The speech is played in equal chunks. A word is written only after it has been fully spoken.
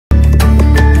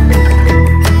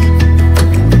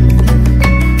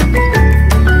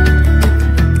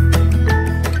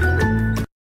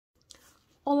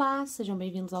sejam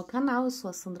bem-vindos ao canal, eu sou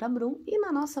a Sandra Brum e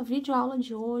na nossa videoaula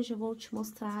de hoje eu vou te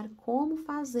mostrar como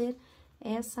fazer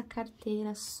essa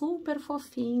carteira super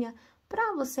fofinha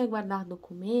para você guardar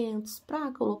documentos, para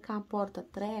colocar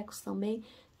porta-trecos também,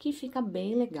 que fica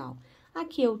bem legal.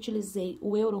 Aqui eu utilizei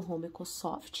o EuroRoma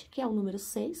Ecosoft, que é o número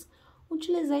 6,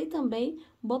 utilizei também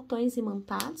botões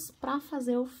imantados para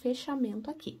fazer o fechamento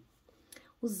aqui.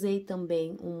 Usei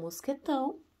também um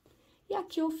mosquetão. E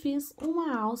aqui eu fiz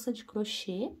uma alça de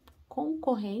crochê com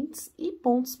correntes e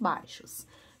pontos baixos.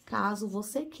 Caso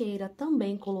você queira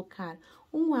também colocar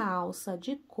uma alça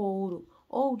de couro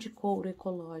ou de couro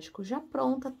ecológico já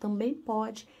pronta, também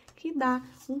pode, que dá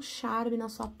um charme na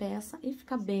sua peça e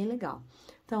fica bem legal.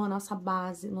 Então, a nossa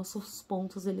base, nossos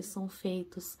pontos, eles são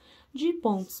feitos de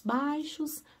pontos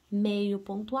baixos, meio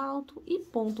ponto alto e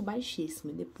ponto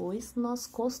baixíssimo. E depois, nós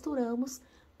costuramos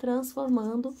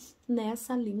transformando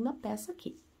nessa linda peça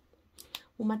aqui.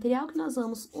 O material que nós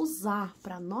vamos usar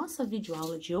para nossa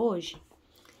videoaula de hoje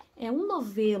é um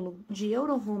novelo de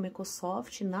EuroRoma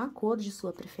Ecosoft na cor de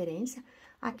sua preferência.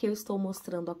 Aqui eu estou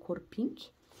mostrando a cor pink,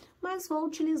 mas vou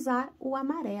utilizar o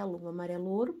amarelo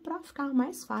ouro, para ficar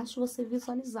mais fácil você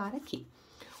visualizar aqui.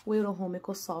 O EuroRoma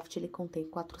Ecosoft, ele contém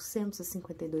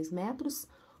 452 metros,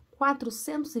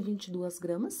 422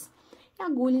 gramas. A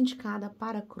agulha indicada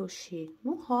para crochê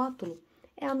no rótulo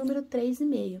é a número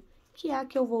 3,5, que é a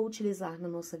que eu vou utilizar na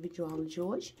nossa videoaula de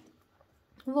hoje.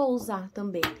 Vou usar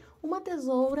também uma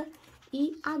tesoura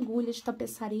e agulha de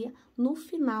tapeçaria no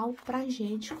final para a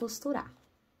gente costurar.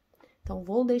 Então,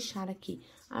 vou deixar aqui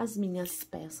as minhas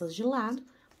peças de lado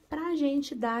para a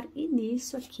gente dar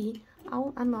início aqui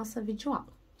à nossa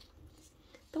videoaula.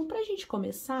 Então, para a gente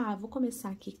começar, vou começar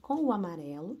aqui com o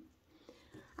amarelo.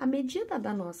 A medida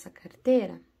da nossa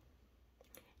carteira,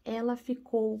 ela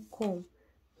ficou com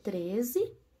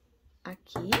 13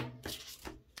 aqui,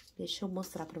 deixa eu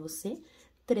mostrar para você,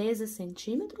 13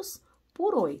 centímetros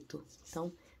por 8.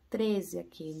 Então, 13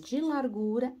 aqui de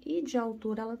largura e de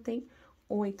altura ela tem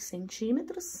 8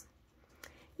 centímetros.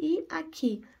 E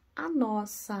aqui,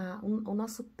 o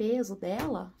nosso peso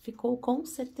dela ficou com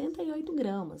 78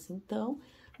 gramas. Então,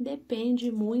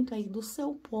 depende muito aí do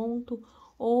seu ponto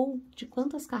ou de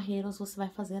quantas carreiras você vai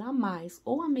fazer a mais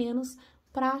ou a menos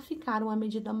para ficar uma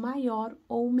medida maior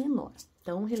ou menor.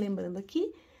 Então, relembrando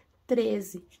aqui,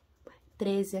 13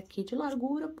 aqui de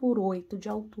largura por 8 de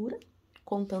altura,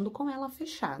 contando com ela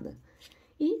fechada,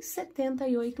 e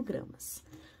 78 gramas.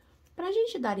 Para a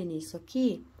gente dar início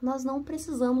aqui, nós não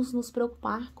precisamos nos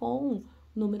preocupar com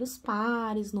números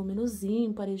pares, números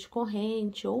ímpares de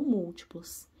corrente ou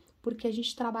múltiplos, porque a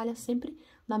gente trabalha sempre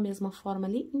da mesma forma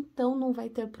ali, então não vai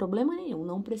ter problema nenhum,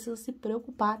 não precisa se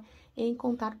preocupar em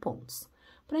contar pontos.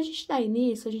 Para a gente dar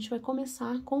início, a gente vai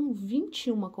começar com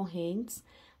 21 correntes,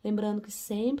 lembrando que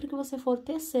sempre que você for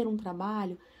tecer um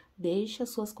trabalho, deixe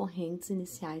as suas correntes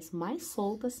iniciais mais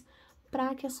soltas,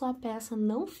 para que a sua peça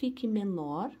não fique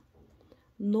menor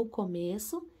no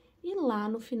começo e lá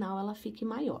no final ela fique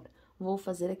maior. Vou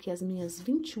fazer aqui as minhas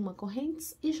 21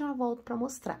 correntes e já volto para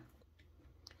mostrar.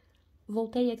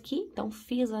 Voltei aqui, então,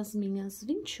 fiz as minhas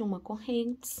 21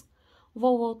 correntes.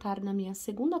 Vou voltar na minha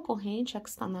segunda corrente, a que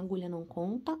está na agulha não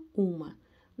conta, uma.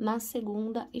 Na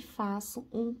segunda, e faço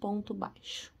um ponto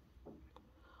baixo.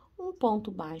 Um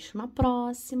ponto baixo na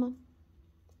próxima.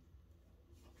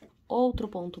 Outro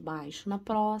ponto baixo na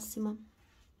próxima.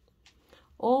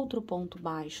 Outro ponto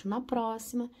baixo na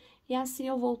próxima. E assim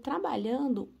eu vou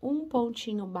trabalhando um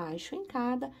pontinho baixo em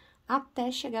cada,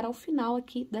 até chegar ao final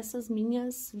aqui dessas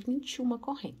minhas 21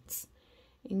 correntes.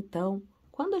 Então,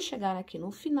 quando eu chegar aqui no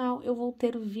final, eu vou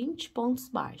ter 20 pontos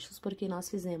baixos, porque nós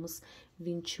fizemos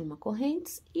 21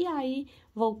 correntes, e aí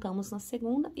voltamos na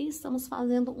segunda e estamos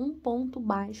fazendo um ponto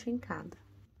baixo em cada.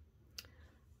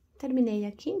 Terminei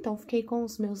aqui, então, fiquei com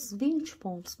os meus 20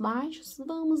 pontos baixos.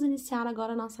 Vamos iniciar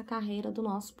agora a nossa carreira do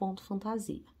nosso ponto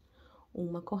fantasia.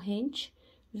 Uma corrente,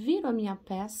 viro a minha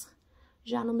peça.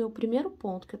 Já no meu primeiro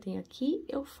ponto que eu tenho aqui,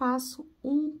 eu faço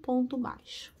um ponto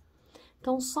baixo.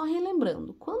 Então, só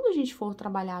relembrando, quando a gente for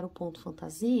trabalhar o ponto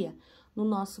fantasia, no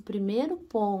nosso primeiro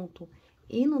ponto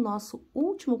e no nosso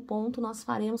último ponto, nós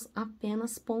faremos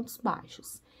apenas pontos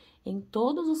baixos. Em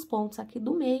todos os pontos aqui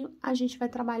do meio, a gente vai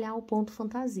trabalhar o ponto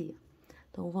fantasia.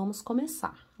 Então, vamos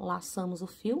começar. Laçamos o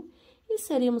fio,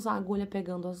 inserimos a agulha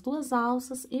pegando as duas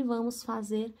alças e vamos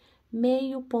fazer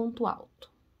meio ponto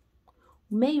alto.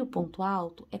 Meio ponto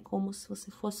alto é como se você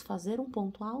fosse fazer um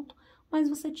ponto alto, mas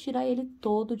você tira ele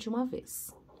todo de uma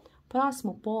vez.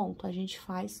 Próximo ponto, a gente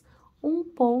faz um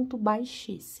ponto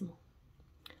baixíssimo.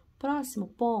 Próximo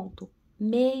ponto,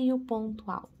 meio ponto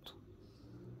alto.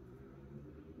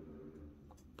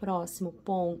 próximo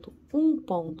ponto, um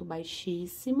ponto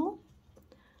baixíssimo,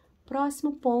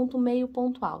 próximo ponto, meio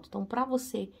ponto alto. Então, para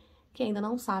você que ainda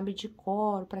não sabe de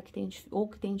cor, ou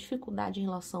que tem dificuldade em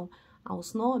relação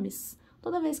aos nomes,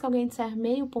 toda vez que alguém disser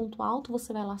meio ponto alto,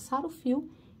 você vai laçar o fio,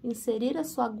 inserir a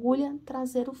sua agulha,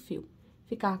 trazer o fio.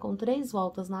 Ficar com 3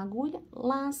 voltas na agulha,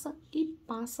 laça e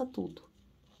passa tudo.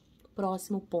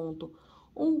 Próximo ponto,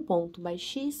 um ponto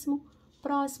baixíssimo,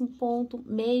 próximo ponto,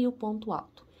 meio ponto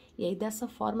alto. E aí, dessa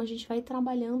forma, a gente vai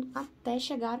trabalhando até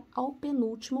chegar ao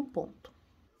penúltimo ponto.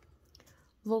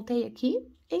 Voltei aqui,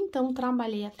 então,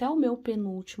 trabalhei até o meu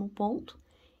penúltimo ponto.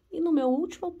 E no meu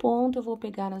último ponto, eu vou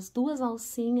pegar as 2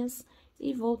 alcinhas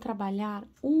e vou trabalhar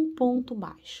um ponto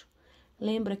baixo.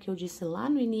 Lembra que eu disse lá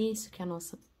no início que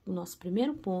o nosso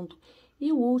primeiro ponto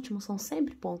e o último são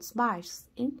sempre pontos baixos?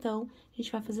 Então, a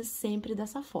gente vai fazer sempre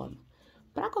dessa forma.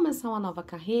 Para começar uma nova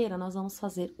carreira, nós vamos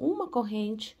fazer uma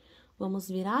corrente, vamos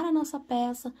virar a nossa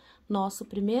peça, nosso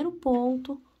primeiro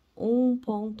ponto, um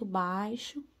ponto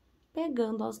baixo,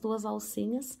 pegando as 2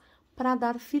 alcinhas para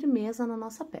dar firmeza na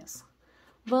nossa peça.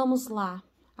 Vamos lá,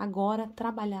 agora,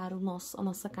 trabalhar a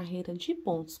nossa carreira de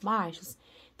pontos baixos.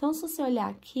 Então, se você olhar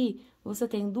aqui, você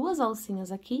tem 2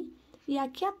 alcinhas aqui e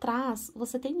aqui atrás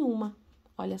você tem uma,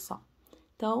 olha só.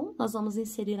 Então, nós vamos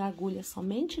inserir a agulha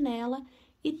somente nela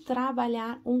e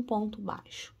trabalhar um ponto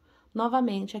baixo.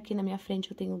 Novamente, aqui na minha frente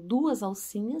eu tenho 2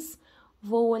 alcinhas,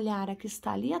 vou olhar a que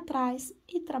está ali atrás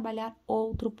e trabalhar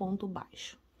outro ponto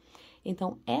baixo.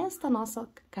 Então, esta nossa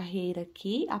carreira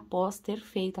aqui, após ter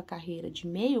feito a carreira de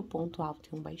meio ponto alto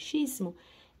e um baixíssimo,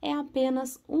 é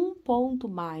apenas um ponto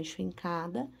baixo em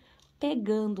cada,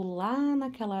 pegando lá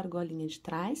naquela argolinha de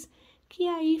trás, que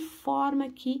aí forma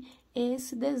aqui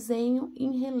esse desenho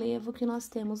em relevo que nós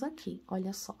temos aqui,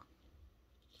 olha só.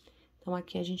 Então,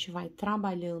 aqui a gente vai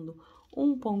trabalhando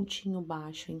um pontinho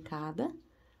baixo em cada,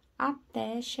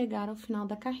 até chegar ao final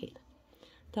da carreira.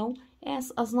 Então,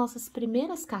 as nossas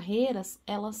primeiras carreiras,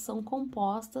 elas são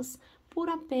compostas por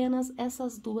apenas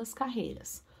essas 2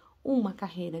 carreiras. Uma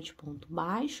carreira de ponto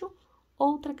baixo,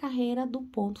 outra carreira do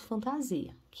ponto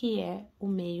fantasia, que é o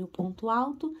meio ponto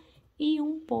alto e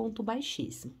um ponto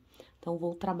baixíssimo. Então,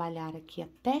 vou trabalhar aqui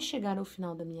até chegar ao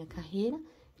final da minha carreira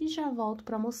e já volto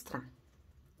para mostrar.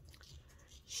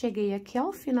 Cheguei aqui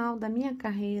ao final da minha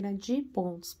carreira de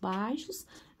pontos baixos,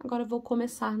 agora eu vou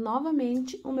começar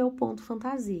novamente o meu ponto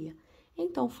fantasia.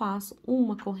 Então, faço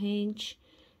uma corrente,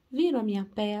 viro a minha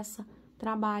peça,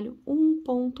 trabalho um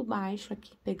ponto baixo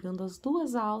aqui, pegando as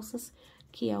 2 alças,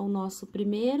 que é o nosso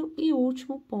primeiro e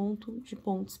último ponto de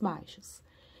pontos baixos.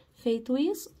 Feito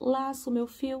isso, laço o meu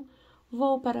fio,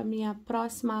 vou para a minha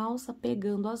próxima alça,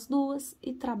 pegando as 2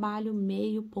 e trabalho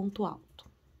meio ponto alto.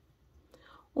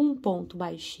 Um ponto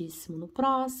baixíssimo no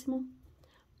próximo,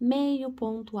 meio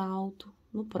ponto alto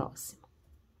no próximo.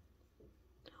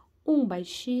 Um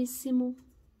baixíssimo,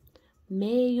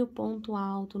 meio ponto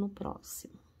alto no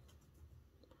próximo.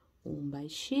 Um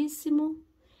baixíssimo,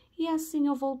 e assim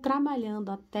eu vou trabalhando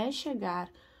até chegar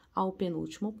ao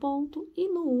penúltimo ponto, e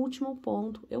no último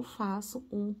ponto eu faço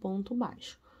um ponto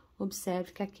baixo.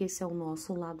 Observe que aqui esse é o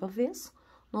nosso lado avesso,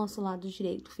 nosso lado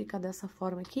direito fica dessa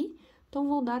forma aqui. Então,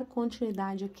 vou dar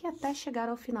continuidade aqui até chegar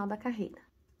ao final da carreira.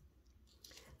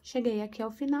 Cheguei aqui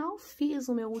ao final, fiz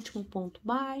o meu último ponto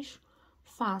baixo,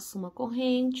 faço uma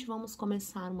corrente, vamos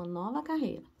começar uma nova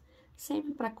carreira.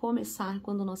 Sempre para começar,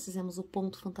 quando nós fizemos o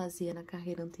ponto fantasia na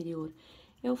carreira anterior,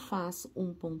 eu faço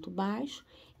um ponto baixo,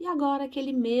 e agora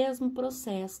aquele mesmo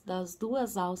processo das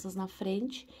 2 alças na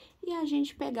frente, e a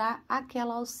gente pegar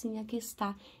aquela alcinha que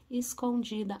está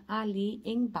escondida ali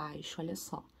embaixo, olha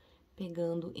só.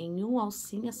 Pegando em uma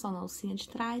alcinha, só na alcinha de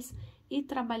trás, e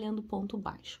trabalhando ponto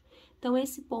baixo. Então,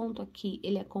 esse ponto aqui,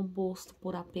 ele é composto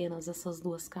por apenas essas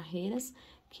 2 carreiras,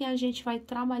 que a gente vai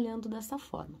trabalhando dessa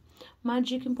forma. Uma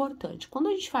dica importante, quando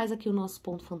a gente faz aqui o nosso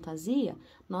ponto fantasia,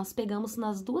 nós pegamos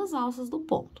nas 2 alças do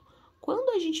ponto. Quando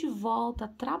a gente volta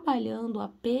trabalhando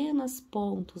apenas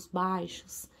pontos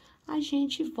baixos, a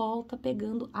gente volta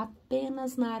pegando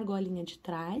apenas na argolinha de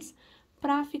trás,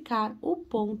 para ficar o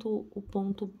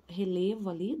ponto relevo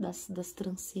ali das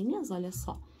trancinhas, olha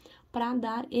só, para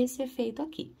dar esse efeito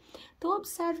aqui. Então,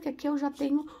 observe que aqui eu já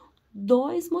tenho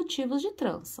 2 motivos de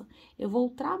trança. Eu vou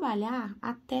trabalhar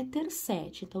até ter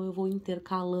 7, então, eu vou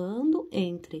intercalando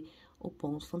entre o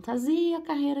ponto fantasia, a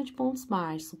carreira de pontos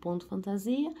baixos, o ponto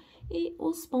fantasia e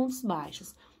os pontos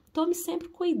baixos. Tome sempre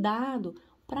cuidado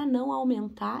para não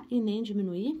aumentar e nem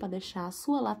diminuir, para deixar a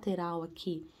sua lateral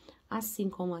aqui, assim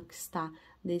como a que está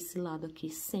desse lado aqui,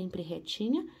 sempre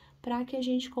retinha, para que a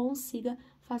gente consiga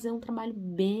fazer um trabalho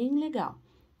bem legal.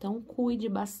 Então, cuide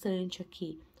bastante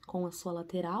aqui com a sua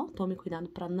lateral, tome cuidado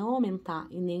para não aumentar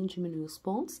e nem diminuir os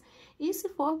pontos, e se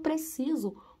for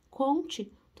preciso, conte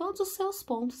todos os seus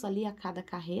pontos ali a cada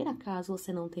carreira, caso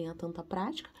você não tenha tanta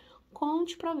prática,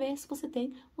 conte para ver se você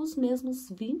tem os mesmos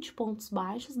 20 pontos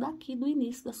baixos daqui do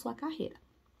início da sua carreira.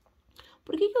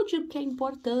 Por que eu digo que é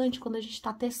importante quando a gente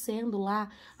está tecendo lá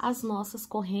as nossas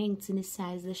correntes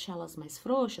iniciais, deixá-las mais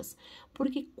frouxas?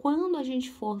 Porque quando a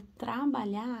gente for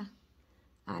trabalhar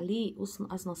ali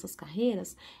as nossas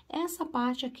carreiras, essa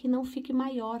parte aqui não fique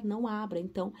maior, não abra.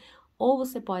 Então, ou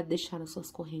você pode deixar as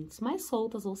suas correntes mais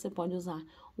soltas, ou você pode usar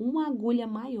uma agulha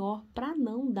maior para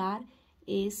não dar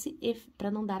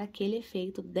aquele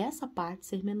efeito dessa parte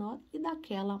ser menor e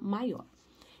daquela maior.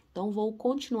 Então, vou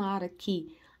continuar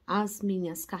aqui as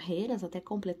minhas carreiras até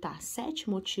completar 7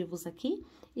 motivos aqui,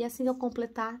 e assim que eu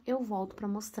completar, eu volto para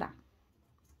mostrar.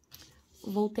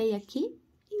 Voltei aqui,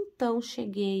 então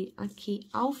cheguei aqui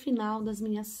ao final das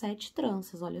minhas 7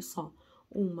 tranças, olha só.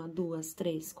 1, 2,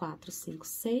 3, 4, 5,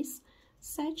 6,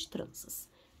 7 tranças.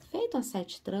 Feito as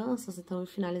 7 tranças, então eu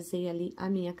finalizei ali a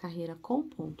minha carreira com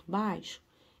ponto baixo,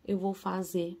 eu vou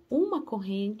fazer uma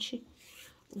corrente,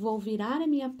 vou virar a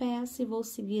minha peça e vou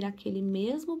seguir aquele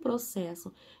mesmo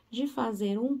processo de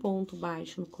fazer um ponto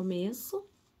baixo no começo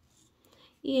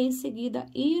e em seguida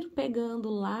ir pegando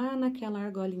lá naquela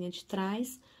argolinha de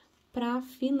trás para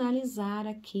finalizar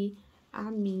aqui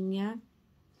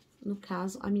no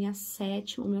caso, o meu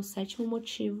 7º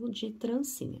motivo de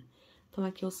trancinha. Então,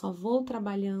 aqui eu só vou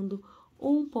trabalhando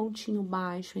um pontinho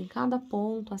baixo em cada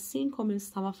ponto, assim como eu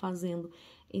estava fazendo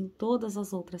em todas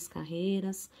as outras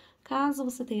carreiras. Caso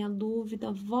você tenha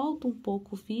dúvida, volta um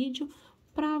pouco o vídeo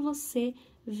para você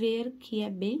ver que é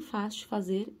bem fácil de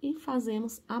fazer e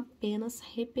fazemos apenas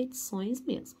repetições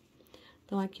mesmo.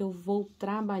 Então, aqui eu vou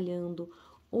trabalhando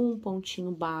um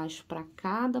pontinho baixo para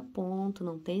cada ponto,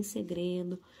 não tem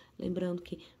segredo. Lembrando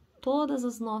que todas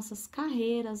as nossas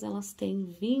carreiras, elas têm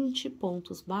 20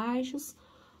 pontos baixos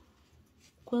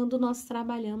quando nós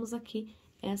trabalhamos aqui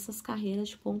essas carreiras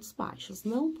de pontos baixos.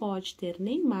 Não pode ter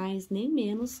nem mais, nem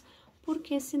menos,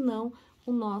 porque senão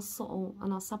a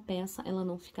nossa peça, ela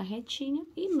não fica retinha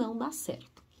e não dá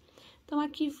certo. Então,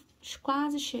 aqui,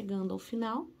 quase chegando ao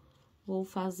final, vou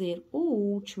fazer o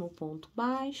último ponto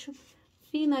baixo,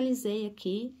 finalizei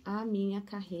aqui a minha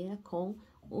carreira com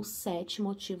os 7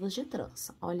 motivos de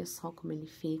trança. Olha só como ele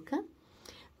fica.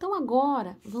 Então,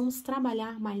 agora, vamos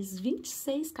trabalhar mais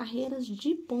 26 carreiras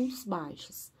de pontos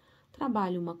baixos.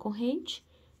 Trabalho uma corrente,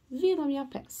 viro a minha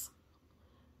peça.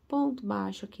 Ponto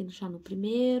baixo aqui já no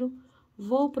primeiro,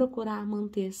 vou procurar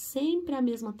manter sempre a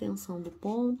mesma tensão do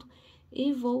ponto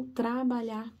e vou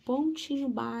trabalhar pontinho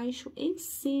baixo em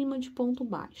cima de ponto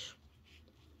baixo.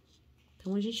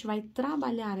 Então, a gente vai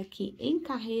trabalhar aqui em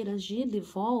carreiras de ida e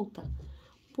volta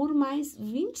por mais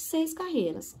 26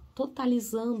 carreiras,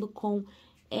 totalizando com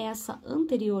essa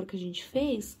anterior que a gente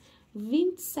fez,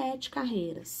 27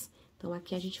 carreiras. Então,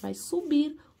 aqui a gente vai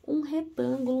subir um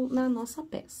retângulo na nossa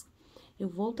peça. Eu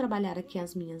vou trabalhar aqui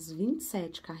as minhas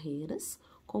 27 carreiras,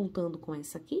 contando com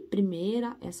essa aqui,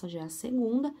 primeira, essa já é a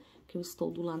segunda, que eu estou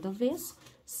do lado avesso,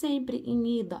 sempre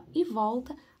em ida e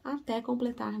volta, até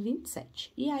completar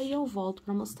 27. E aí, eu volto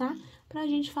para mostrar, para a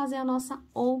gente fazer a nossa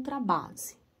outra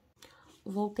base.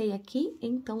 Voltei aqui,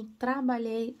 então,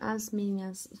 trabalhei as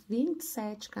minhas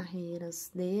 27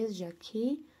 carreiras, desde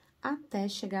aqui até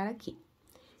chegar aqui.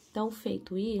 Então,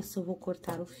 feito isso, eu vou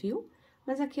cortar o fio,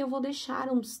 mas aqui eu vou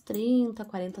deixar uns 30,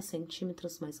 40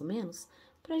 centímetros, mais ou menos,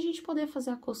 para a gente poder fazer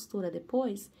a costura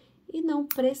depois e não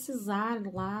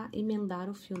precisar lá emendar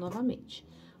o fio novamente.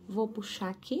 Vou puxar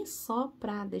aqui só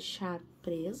para deixar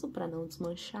preso, para não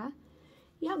desmanchar.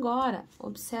 E agora,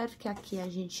 observe que aqui a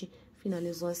gente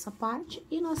finalizou essa parte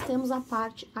e nós temos a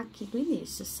parte aqui do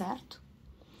início, certo?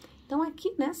 Então,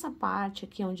 aqui nessa parte,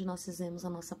 aqui onde nós fizemos a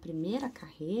nossa primeira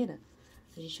carreira,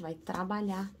 a gente vai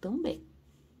trabalhar também.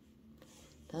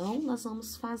 Então, nós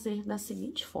vamos fazer da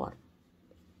seguinte forma.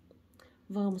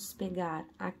 Vamos pegar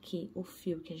aqui o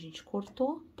fio que a gente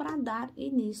cortou para dar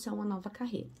início a uma nova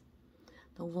carreira.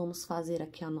 Então, vamos fazer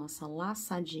aqui a nossa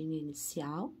laçadinha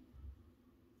inicial,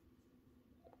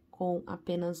 com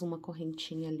apenas uma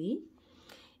correntinha ali.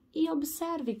 E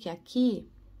observe que aqui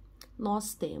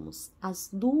nós temos as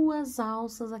 2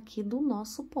 alças aqui do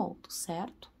nosso ponto,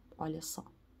 certo? Olha só,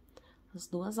 as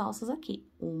 2 alças aqui,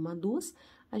 1, 2,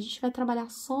 a gente vai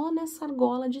trabalhar só nessa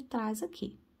argola de trás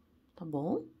aqui, tá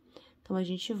bom? Então, a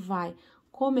gente vai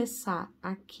começar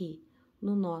aqui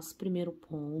no nosso primeiro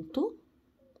ponto,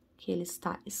 que ele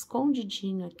está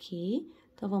escondidinho aqui,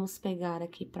 então, vamos pegar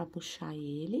aqui para puxar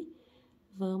ele,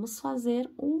 vamos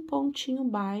fazer um pontinho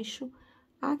baixo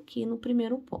aqui no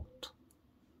primeiro ponto.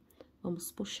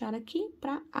 Vamos puxar aqui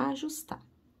para ajustar.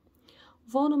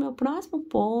 Vou no meu próximo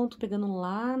ponto, pegando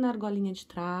lá na argolinha de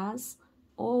trás,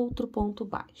 outro ponto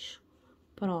baixo.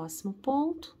 Próximo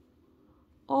ponto,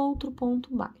 outro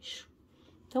ponto baixo.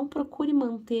 Então, procure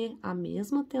manter a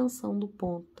mesma tensão do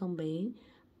ponto também,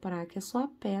 para que a sua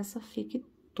peça fique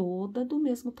toda do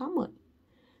mesmo tamanho.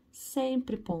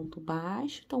 Sempre ponto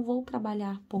baixo, então, vou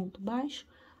trabalhar ponto baixo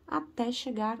até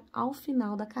chegar ao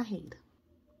final da carreira.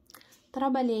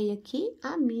 Trabalhei aqui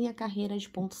a minha carreira de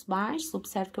pontos baixos,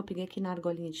 observe que eu peguei aqui na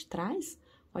argolinha de trás,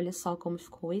 olha só como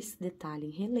ficou esse detalhe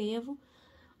em relevo.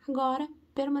 Agora,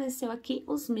 permaneceu aqui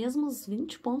os mesmos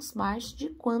 20 pontos baixos de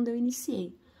quando eu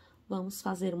iniciei. Vamos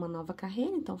fazer uma nova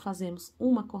carreira, então, fazemos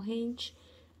uma corrente,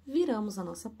 viramos a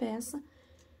nossa peça.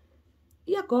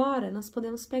 E agora, nós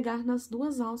podemos pegar nas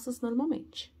duas alças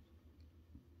normalmente.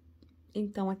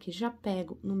 Então, aqui já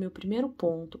pego no meu primeiro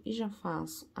ponto e já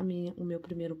faço o meu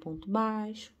primeiro ponto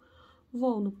baixo.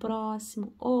 Vou no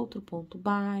próximo, outro ponto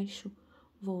baixo.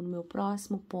 Vou no meu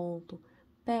próximo ponto,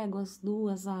 pego as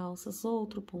duas alças,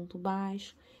 outro ponto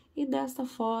baixo. E desta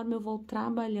forma, eu vou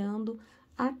trabalhando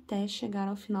até chegar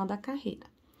ao final da carreira.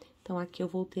 Então, aqui eu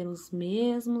vou ter os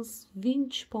mesmos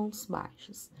 20 pontos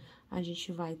baixos. A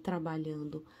gente vai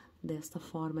trabalhando desta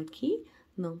forma aqui,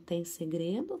 não tem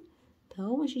segredo.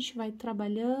 Então, a gente vai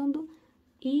trabalhando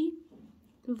e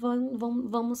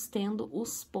vamos tendo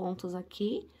os pontos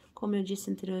aqui, como eu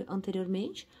disse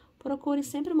anteriormente. Procure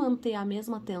sempre manter a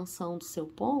mesma tensão do seu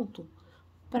ponto,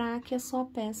 para que a sua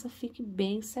peça fique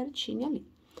bem certinha ali.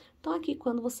 Então, aqui,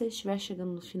 quando você estiver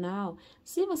chegando no final,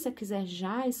 se você quiser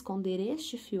já esconder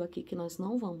este fio aqui que nós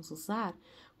não vamos usar,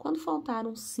 quando faltar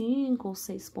uns 5 ou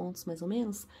 6 pontos mais ou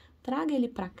menos, traga ele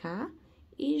para cá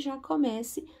e já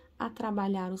comece a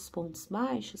trabalhar os pontos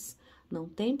baixos. Não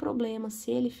tem problema se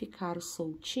ele ficar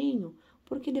soltinho,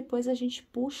 porque depois a gente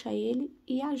puxa ele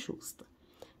e ajusta.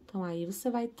 Então, aí você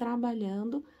vai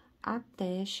trabalhando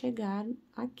até chegar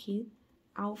aqui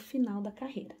ao final da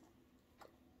carreira.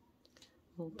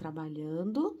 Vou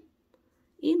trabalhando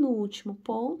e no último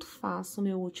ponto, faço o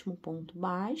meu último ponto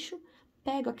baixo,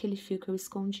 pego aquele fio que eu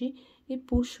escondi e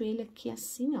puxo ele aqui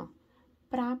assim, ó,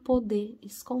 para poder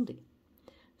esconder.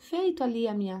 Feito ali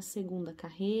a minha segunda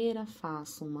carreira,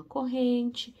 faço uma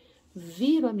corrente,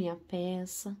 viro a minha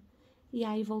peça e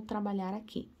aí vou trabalhar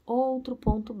aqui, outro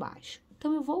ponto baixo.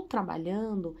 Então, eu vou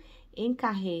trabalhando em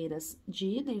carreiras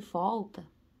de ida e volta,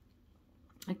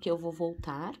 aqui eu vou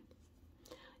voltar.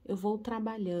 Eu vou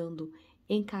trabalhando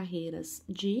em carreiras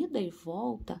de ida e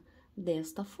volta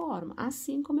desta forma,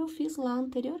 assim como eu fiz lá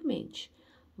anteriormente.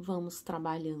 Vamos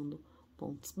trabalhando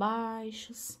pontos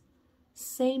baixos,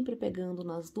 sempre pegando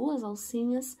nas duas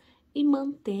alcinhas e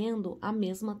mantendo a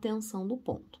mesma tensão do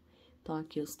ponto. Então,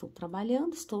 aqui eu estou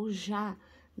trabalhando, estou já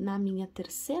na minha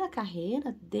terceira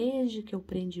carreira, desde que eu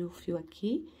prendi o fio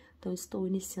aqui. Então, estou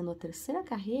iniciando a terceira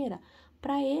carreira.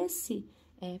 Para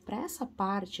essa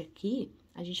parte aqui,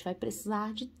 a gente vai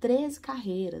precisar de 13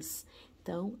 carreiras.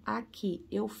 Então, aqui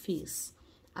eu fiz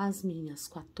as minhas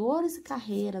 14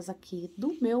 carreiras aqui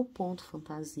do meu ponto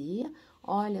fantasia.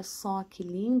 Olha só que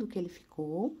lindo que ele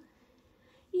ficou.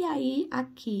 E aí,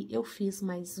 aqui eu fiz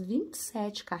mais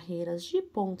 27 carreiras de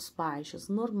pontos baixos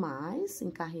normais, em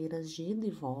carreiras de ida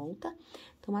e volta.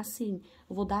 Então, assim,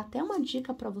 eu vou dar até uma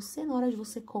dica para você na hora de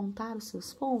você contar os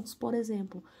seus pontos. Por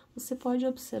exemplo, você pode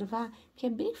observar que é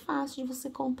bem fácil de você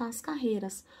contar as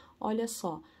carreiras. Olha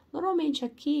só, normalmente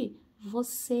aqui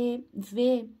você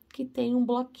vê que tem um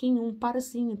bloquinho, um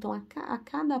parzinho. Então, a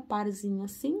cada parzinho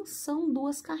assim, são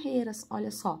 2 carreiras.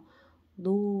 Olha só,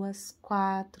 2,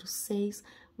 4,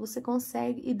 6... Você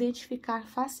consegue identificar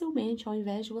facilmente, ao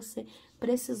invés de você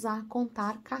precisar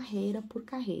contar carreira por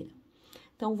carreira.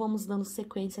 Então, vamos dando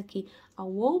sequência aqui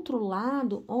ao outro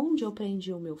lado, onde eu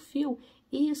prendi o meu fio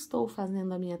e estou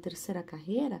fazendo a minha terceira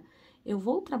carreira, eu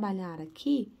vou trabalhar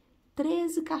aqui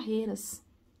 13 carreiras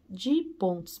de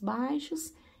pontos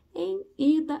baixos em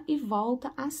ida e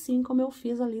volta, assim como eu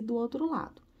fiz ali do outro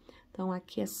lado. Então,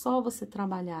 aqui é só você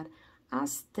trabalhar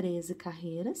as 13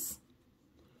 carreiras.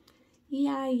 E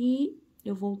aí,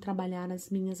 eu vou trabalhar as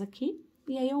minhas aqui,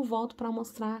 e aí eu volto para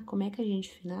mostrar como é que a gente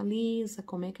finaliza,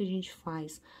 como é que a gente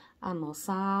faz a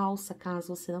nossa alça,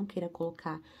 caso você não queira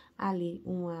colocar ali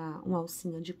uma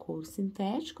alcinha de couro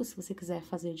sintético, se você quiser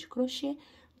fazer de crochê,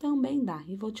 também dá.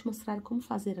 E vou te mostrar como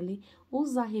fazer ali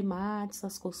os arremates,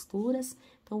 as costuras.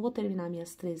 Então, vou terminar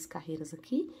minhas 13 carreiras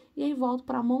aqui, e aí volto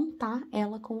para montar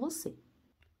ela com você.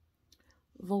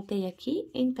 Voltei aqui,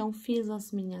 então, fiz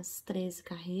as minhas 13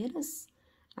 carreiras,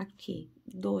 aqui,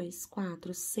 2,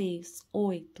 4, 6,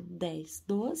 8, 10,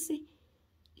 12,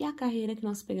 e a carreira que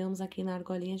nós pegamos aqui na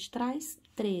argolinha de trás,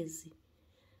 13.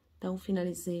 Então,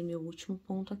 finalizei meu último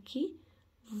ponto aqui,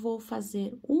 vou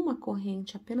fazer uma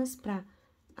corrente apenas para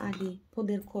ali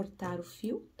poder cortar o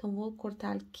fio. Então, vou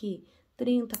cortar aqui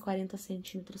 30, 40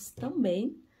 centímetros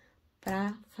também,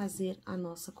 para fazer a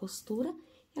nossa costura.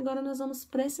 E agora, nós vamos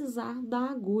precisar da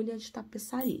agulha de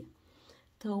tapeçaria.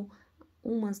 Então,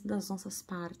 uma das nossas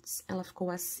partes, ela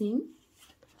ficou assim.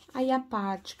 Aí, a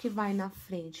parte que vai na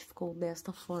frente ficou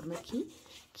desta forma aqui,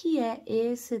 que é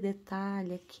esse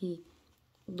detalhe aqui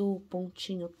do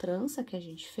pontinho trança que a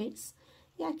gente fez.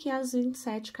 E aqui as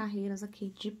 27 carreiras aqui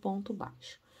de ponto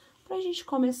baixo. Pra gente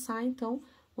começar, então,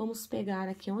 vamos pegar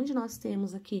aqui onde nós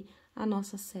temos aqui a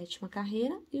nossa 7ª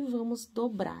carreira e vamos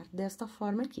dobrar desta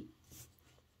forma aqui.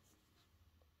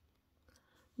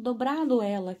 Dobrado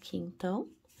ela aqui, então,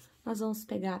 nós vamos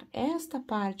pegar esta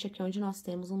parte aqui onde nós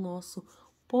temos o nosso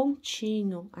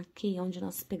pontinho aqui, onde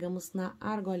nós pegamos na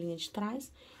argolinha de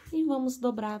trás e vamos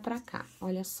dobrar pra cá,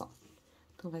 olha só.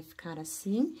 Então, vai ficar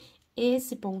assim,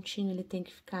 esse pontinho ele tem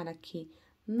que ficar aqui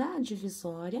na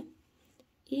divisória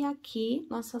e aqui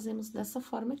nós fazemos dessa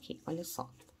forma aqui, olha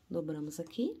só. Dobramos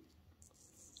aqui.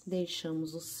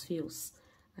 Deixamos os fios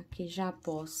aqui já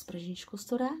postos pra gente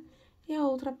costurar. E a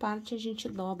outra parte a gente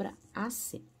dobra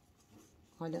assim.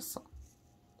 Olha só.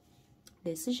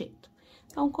 Desse jeito.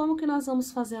 Então, como que nós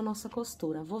vamos fazer a nossa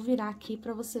costura? Vou virar aqui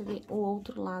pra você ver o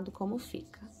outro lado como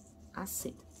fica.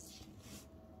 Assim.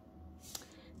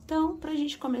 Então, pra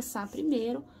gente começar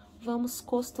primeiro, vamos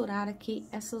costurar aqui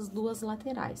essas duas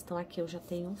laterais. Então, aqui eu já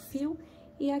tenho um fio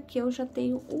e aqui eu já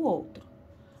tenho o outro.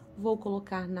 Vou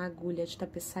colocar na agulha de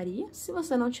tapeçaria. Se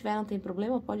você não tiver, não tem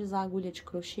problema, pode usar a agulha de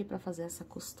crochê para fazer essa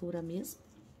costura mesmo.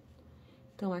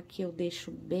 Então, aqui eu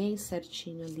deixo bem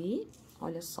certinho ali,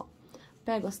 olha só.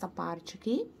 Pego esta parte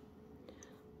aqui,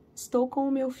 estou com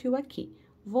o meu fio aqui.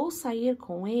 Vou sair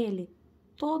com ele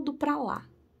todo pra lá,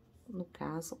 no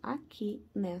caso, aqui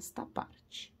nesta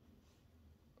parte.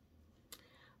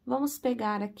 Vamos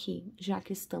pegar aqui, já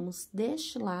que estamos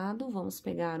deste lado, vamos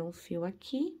pegar um fio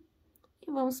aqui. E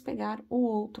vamos pegar o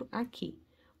outro aqui.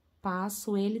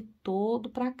 Passo ele todo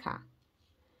pra cá.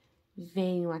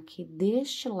 Venho aqui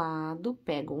deste lado,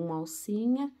 pego uma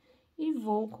alcinha e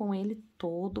vou com ele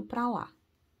todo pra lá.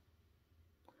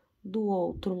 Do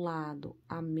outro lado,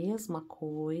 a mesma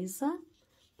coisa.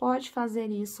 Pode fazer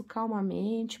isso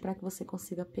calmamente, para que você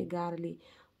consiga pegar ali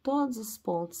todos os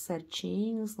pontos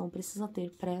certinhos. Não precisa ter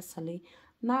pressa ali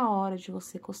na hora de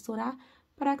você costurar,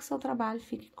 para que seu trabalho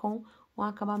fique com um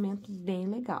acabamento bem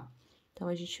legal. Então,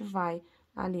 a gente vai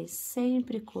ali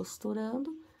sempre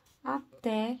costurando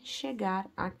até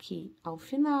chegar aqui ao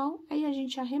final, aí a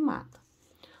gente arremata.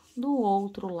 Do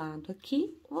outro lado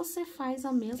aqui, você faz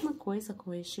a mesma coisa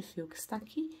com este fio que está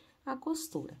aqui, a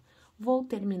costura. Vou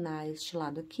terminar este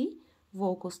lado aqui,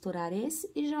 vou costurar esse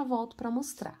e já volto para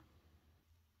mostrar.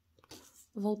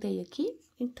 Voltei aqui,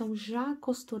 então, já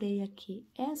costurei aqui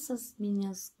essas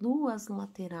minhas duas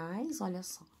laterais, olha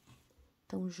só.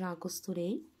 Então, já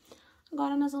costurei.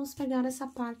 Agora, nós vamos pegar essa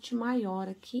parte maior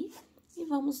aqui e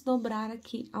vamos dobrar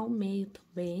aqui ao meio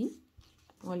também.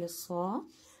 Olha só,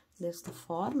 desta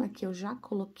forma, que eu já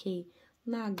coloquei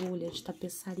na agulha de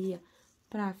tapeçaria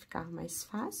para ficar mais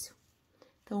fácil.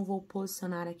 Então, vou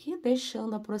posicionar aqui,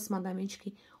 deixando aproximadamente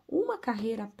aqui uma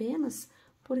carreira apenas,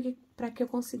 para que eu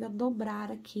consiga dobrar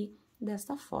aqui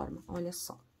desta forma, olha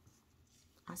só.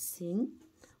 Assim,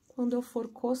 quando eu for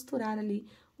costurar ali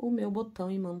o meu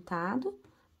botão imantado,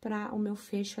 para o meu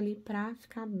fecho ali, para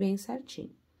ficar bem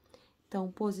certinho.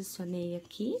 Então, posicionei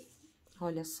aqui,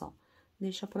 olha só,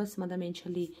 deixo aproximadamente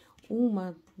ali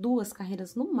uma, duas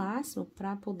carreiras no máximo,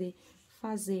 para poder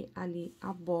fazer ali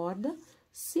a borda,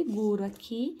 seguro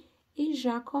aqui e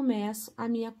já começo a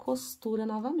minha costura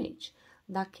novamente.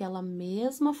 Daquela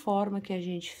mesma forma que a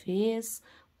gente fez,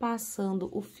 passando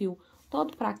o fio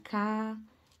todo pra cá,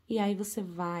 e aí você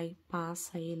vai,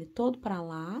 passa ele todo pra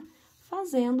lá,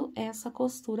 fazendo essa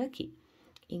costura aqui.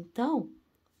 Então,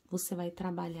 você vai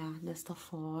trabalhar desta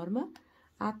forma,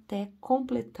 até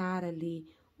completar ali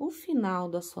o final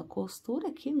da sua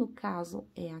costura, que no caso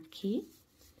é aqui.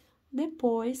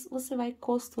 Depois, você vai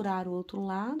costurar o outro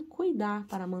lado, cuidar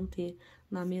para manter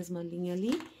na mesma linha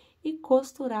ali, e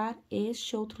costurar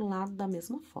este outro lado da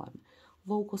mesma forma.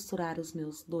 Vou costurar os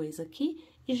meus dois aqui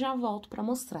e já volto para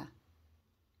mostrar.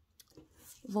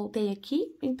 Voltei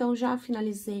aqui, então, já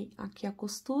finalizei aqui a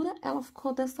costura, ela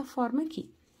ficou desta forma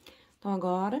aqui. Então,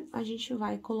 agora, a gente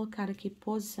vai colocar aqui,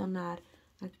 posicionar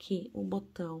aqui o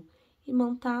botão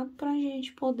imantado pra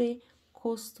gente poder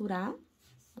costurar,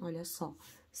 olha só,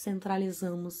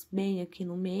 centralizamos bem aqui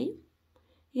no meio,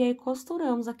 e aí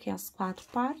costuramos aqui as 4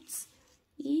 partes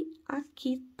e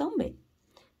aqui também.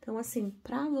 Então, assim,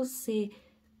 pra você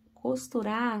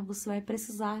costurar, você vai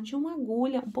precisar de uma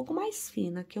agulha um pouco mais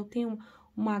fina, que eu tenho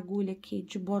uma agulha aqui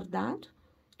de bordado,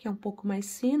 que é um pouco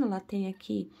mais fina, ela tem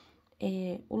aqui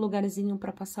o lugarzinho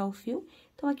para passar o fio.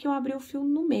 Então, aqui eu abri o fio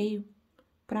no meio,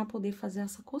 para poder fazer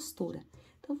essa costura.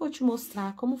 Então, eu vou te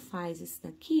mostrar como faz esse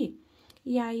daqui,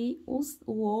 e aí,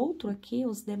 o outro aqui,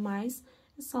 os demais,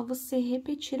 é só você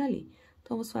repetir ali.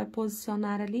 Então, você vai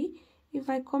posicionar ali e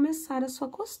vai começar a sua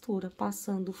costura,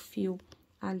 passando o fio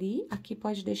ali. Aqui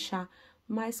pode deixar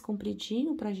mais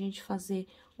compridinho pra gente fazer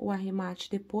o arremate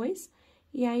depois.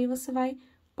 E aí, você vai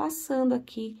passando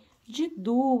aqui de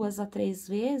 2 a 3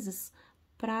 vezes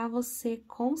para você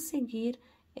conseguir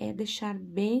deixar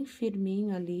bem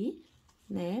firminho ali,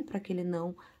 né? Para que ele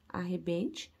não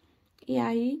arrebente. E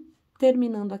aí,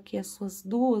 terminando aqui as suas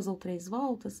 2 ou 3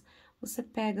 voltas, você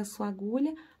pega a sua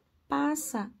agulha,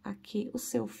 passa aqui o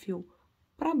seu fio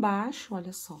para baixo,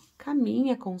 olha só,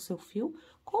 caminha com o seu fio,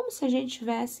 como se a gente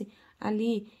tivesse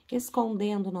ali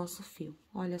escondendo o nosso fio,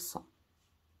 olha só.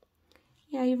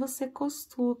 E aí, você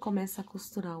costura, começa a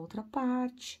costurar a outra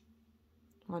parte,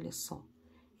 olha só.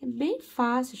 É bem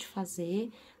fácil de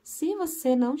fazer. Se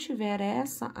você não tiver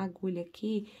essa agulha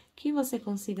aqui, que você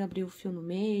consiga abrir o fio no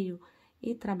meio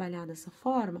e trabalhar dessa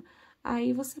forma,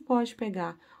 aí você pode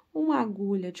pegar uma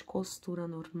agulha de costura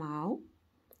normal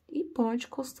e pode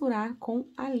costurar com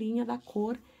a linha da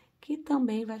cor, que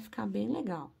também vai ficar bem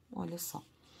legal, olha só.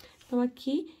 Então,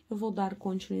 aqui eu vou dar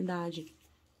continuidade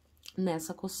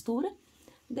nessa costura,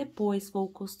 depois vou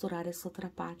costurar essa outra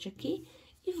parte aqui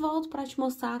e volto para te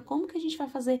mostrar como que a gente vai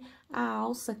fazer a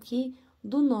alça aqui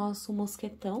do nosso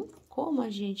mosquetão, como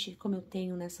eu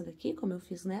tenho nessa daqui, como eu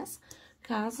fiz nessa,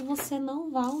 caso você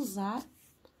não vá usar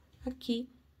aqui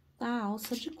a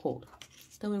alça de couro.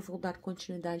 Então, eu vou dar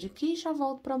continuidade aqui e já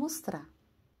volto para mostrar.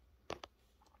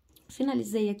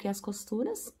 Finalizei aqui as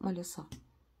costuras, olha só.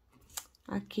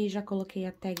 Aqui já coloquei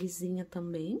a tagzinha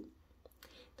também.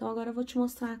 Então, agora eu vou te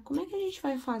mostrar como é que a gente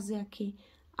vai fazer aqui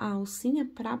a alcinha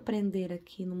para prender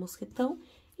aqui no mosquetão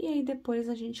e aí depois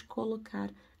a gente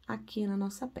colocar aqui na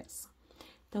nossa peça.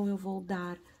 Então, eu vou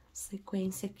dar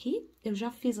sequência aqui, eu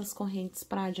já fiz as correntes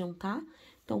para adiantar,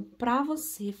 então, para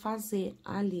você fazer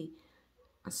ali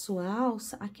a sua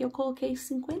alça, aqui eu coloquei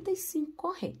 55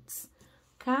 correntes.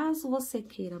 Caso você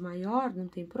queira maior, não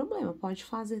tem problema, pode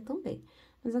fazer também.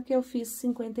 Mas aqui eu fiz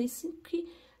 55,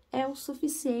 que é o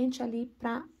suficiente ali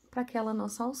para aquela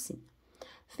nossa alcinha.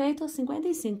 Feito as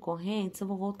 55 correntes, eu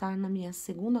vou voltar na minha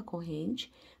segunda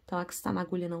corrente. Então, a que está na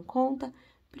agulha não conta.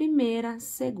 Primeira,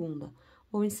 segunda.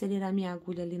 Vou inserir a minha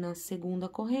agulha ali na segunda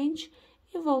corrente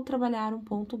e vou trabalhar um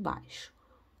ponto baixo.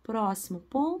 Próximo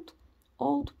ponto,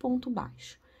 outro ponto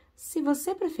baixo. Se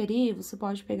você preferir, você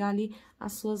pode pegar ali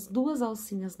as suas 2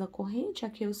 alcinhas da corrente.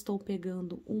 Aqui eu estou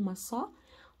pegando uma só,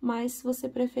 mas se você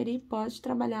preferir, pode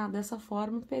trabalhar dessa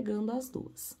forma, pegando as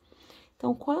 2.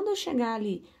 Então, quando eu chegar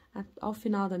ali ao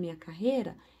final da minha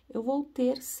carreira, eu vou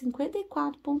ter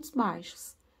 54 pontos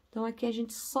baixos. Então, aqui a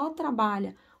gente só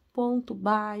trabalha ponto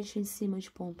baixo em cima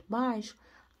de ponto baixo,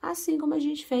 assim como a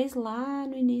gente fez lá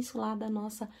no início lá da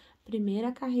nossa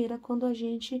primeira carreira, quando a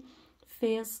gente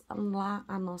fez lá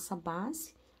a nossa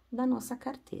base da nossa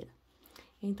carteira.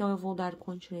 Então, eu vou dar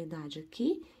continuidade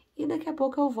aqui e daqui a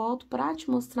pouco eu volto para te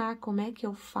mostrar como é que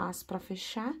eu faço para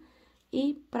fechar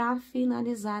e para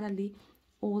finalizar ali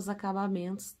os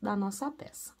acabamentos da nossa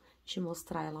peça. Te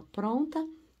mostrar ela pronta.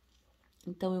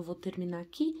 Então, eu vou terminar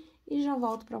aqui e já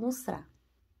volto para mostrar.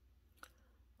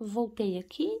 Voltei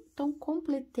aqui, então,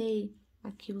 completei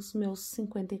aqui os meus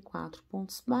 54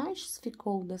 pontos baixos,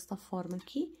 ficou desta forma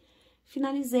aqui.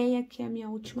 Finalizei aqui a minha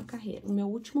última carreira, o meu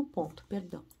último ponto,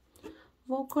 perdão.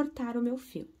 Vou cortar o meu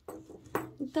fio.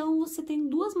 Então, você tem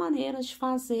 2 maneiras de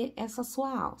fazer essa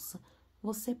sua alça.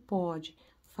 Você pode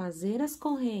fazer as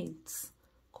correntes,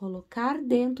 colocar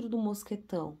dentro do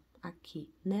mosquetão, aqui,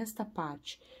 nesta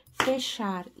parte,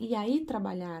 fechar e aí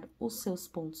trabalhar os seus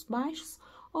pontos baixos,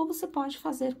 ou você pode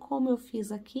fazer como eu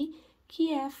fiz aqui,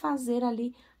 que é fazer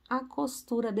ali a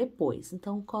costura depois.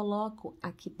 Então, coloco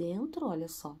aqui dentro, olha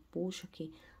só, puxo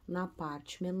aqui na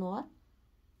parte menor.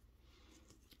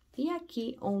 E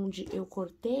aqui onde eu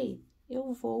cortei,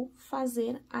 eu vou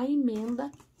fazer a emenda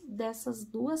dessas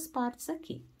 2 partes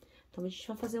aqui. Então, a gente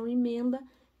vai fazer uma emenda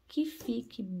que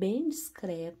fique bem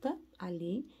discreta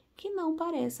ali, que não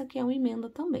pareça que é uma emenda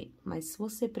também. Mas, se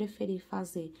você preferir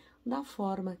fazer da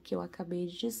forma que eu acabei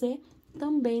de dizer,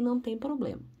 também não tem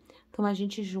problema. Então, a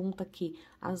gente junta aqui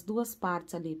as 2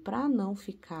 partes ali para não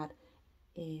ficar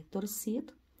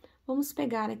torcido. Vamos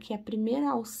pegar aqui a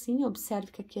primeira alcinha,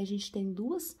 observe que aqui a gente tem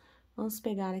 2. Vamos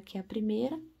pegar aqui a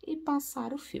primeira e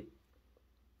passar o fio.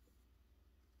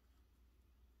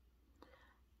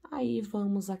 Aí,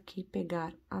 vamos aqui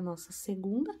pegar a nossa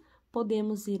segunda,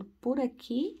 podemos ir por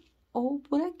aqui ou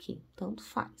por aqui, tanto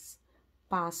faz.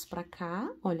 Passo pra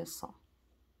cá, olha só.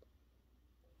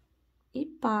 E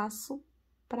passo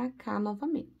pra cá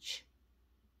novamente.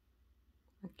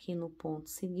 Aqui no ponto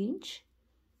seguinte,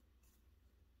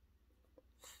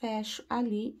 fecho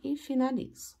ali e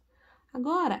finalizo.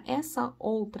 Agora, essa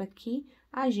outra aqui,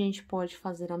 a gente pode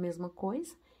fazer a mesma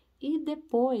coisa e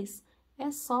depois é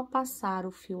só passar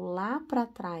o fio lá para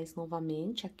trás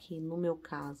novamente, aqui no meu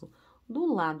caso, do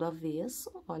lado avesso,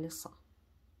 olha só.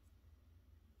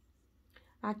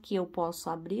 Aqui eu posso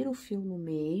abrir o fio no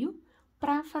meio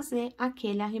para fazer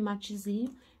aquele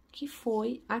arrematezinho que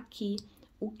foi aqui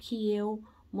o que eu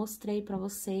mostrei para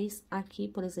vocês aqui,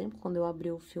 por exemplo, quando eu abri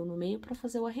o fio no meio para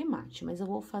fazer o arremate. Mas eu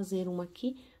vou fazer uma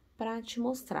aqui para te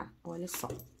mostrar, olha só.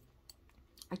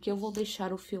 Aqui eu vou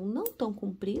deixar o fio não tão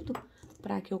comprido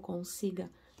para que eu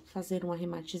consiga fazer um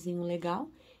arrematezinho legal.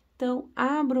 Então,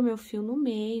 abro o meu fio no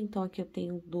meio, então aqui eu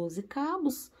tenho 12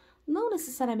 cabos. Não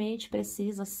necessariamente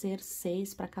precisa ser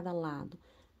 6 para cada lado,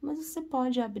 mas você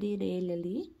pode abrir ele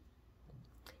ali.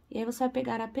 E aí, você vai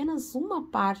pegar apenas uma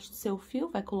parte do seu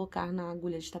fio, vai colocar na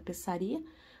agulha de tapeçaria,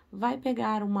 vai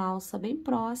pegar uma alça bem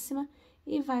próxima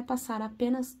e vai passar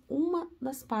apenas uma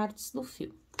das partes do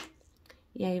fio.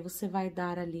 E aí, você vai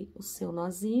dar ali o seu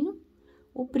nozinho.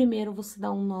 O primeiro, você dá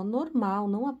um nó normal,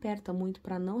 não aperta muito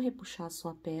para não repuxar a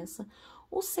sua peça.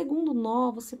 O segundo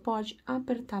nó, você pode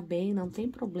apertar bem, não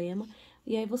tem problema.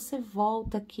 E aí, você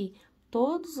volta aqui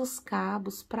todos os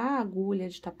cabos para a agulha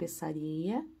de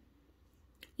tapeçaria.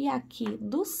 E aqui,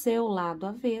 do seu lado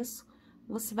avesso,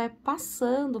 você vai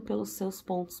passando pelos seus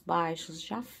pontos baixos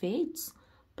já feitos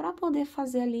para poder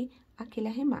fazer ali aquele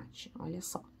arremate, olha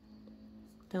só.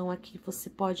 Então, aqui você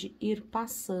pode ir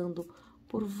passando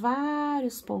por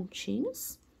vários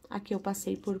pontinhos. Aqui eu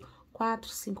passei por 4,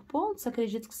 5 pontos,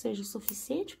 acredito que seja o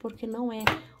suficiente, porque não é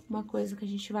uma coisa que a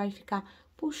gente vai ficar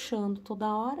puxando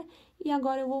toda hora. E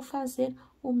agora eu vou fazer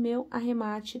o meu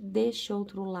arremate deste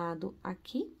outro lado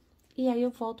aqui. E aí,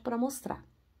 eu volto para mostrar.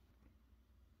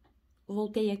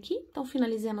 Voltei aqui, então,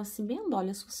 finalizei a nossa emenda.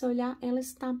 Olha, se você olhar, ela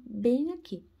está bem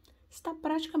aqui. Está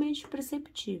praticamente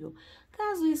imperceptível.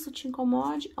 Caso isso te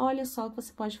incomode, olha só o que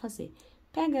você pode fazer.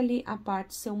 Pega ali a parte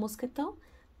do seu mosquetão,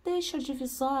 deixa a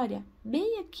divisória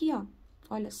bem aqui, ó.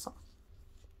 Olha só.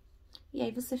 E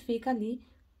aí, você fica ali,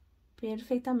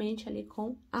 perfeitamente ali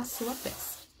com a sua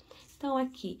peça. Então,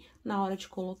 aqui, na hora de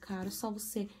colocar, é só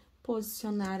você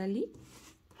posicionar ali.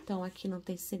 Então, aqui não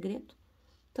tem segredo,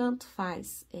 tanto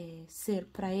faz ser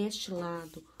para este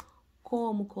lado,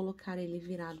 como colocar ele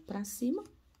virado para cima.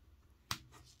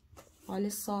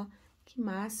 Olha só que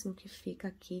máximo que fica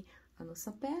aqui a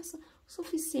nossa peça,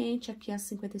 suficiente aqui as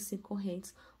 55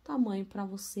 correntes, tamanho para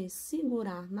você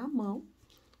segurar na mão.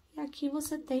 E aqui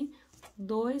você tem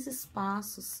 2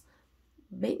 espaços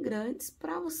bem grandes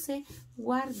para você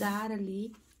guardar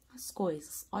ali as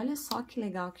coisas. Olha só que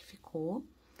legal que ficou.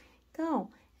 Então,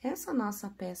 essa nossa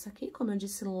peça aqui, como eu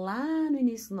disse lá no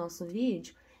início do nosso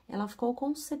vídeo, ela ficou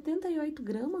com 78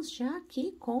 gramas já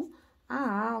aqui com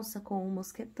a alça, com o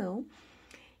mosquetão.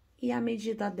 E a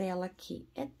medida dela aqui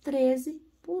é 13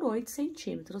 por 8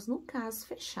 centímetros, no caso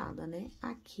fechada, né?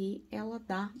 Aqui ela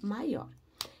dá maior.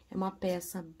 É uma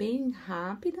peça bem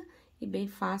rápida e bem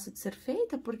fácil de ser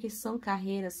feita, porque são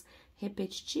carreiras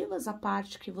repetitivas, a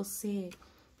parte que você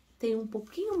tem um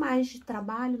pouquinho mais de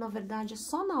trabalho, na verdade, é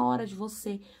só na hora de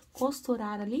você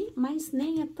costurar ali, mas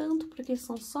nem é tanto, porque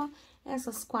são só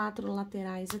essas 4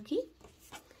 laterais aqui.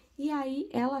 E aí,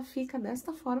 ela fica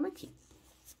desta forma aqui.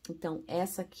 Então,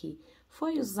 essa aqui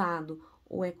foi usado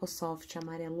o Ecosoft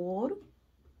amarelo ouro.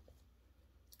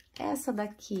 Essa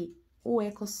daqui, o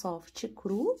Ecosoft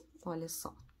cru, olha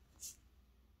só.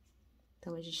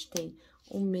 Então, a gente tem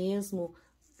o mesmo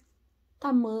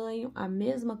tamanho, a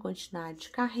mesma quantidade de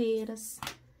carreiras.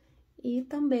 E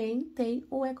também tem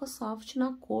o Ecosoft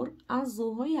na cor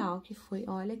azul royal, que foi,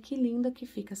 olha que linda que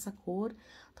fica essa cor.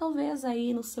 Talvez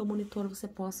aí no seu monitor você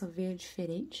possa ver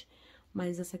diferente,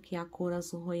 mas essa aqui é a cor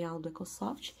azul royal do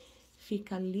Ecosoft.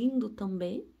 Fica lindo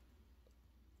também.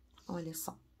 Olha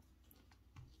só.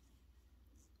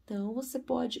 Então, você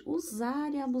pode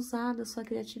usar e abusar da sua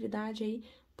criatividade aí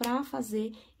para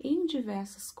fazer em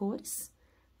diversas cores,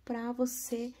 para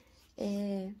você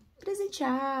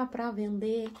presentear, para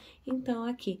vender. Então,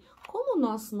 aqui, como o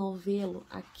nosso novelo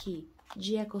aqui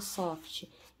de Ecosoft,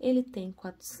 ele tem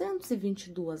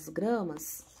 422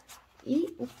 gramas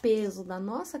e o peso da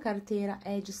nossa carteira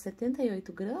é de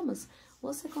 78 gramas,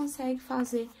 você consegue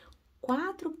fazer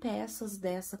 4 peças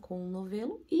dessa com um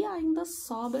novelo e ainda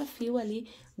sobra fio ali,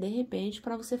 de repente,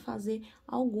 para você fazer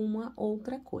alguma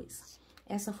outra coisa.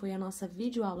 Essa foi a nossa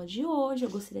videoaula de hoje. Eu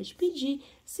gostaria de pedir,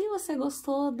 se você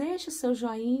gostou, deixe o seu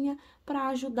joinha para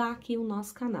ajudar aqui o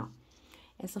nosso canal.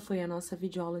 Essa foi a nossa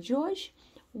videoaula de hoje.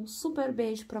 Um super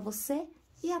beijo para você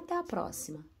e até a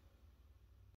próxima!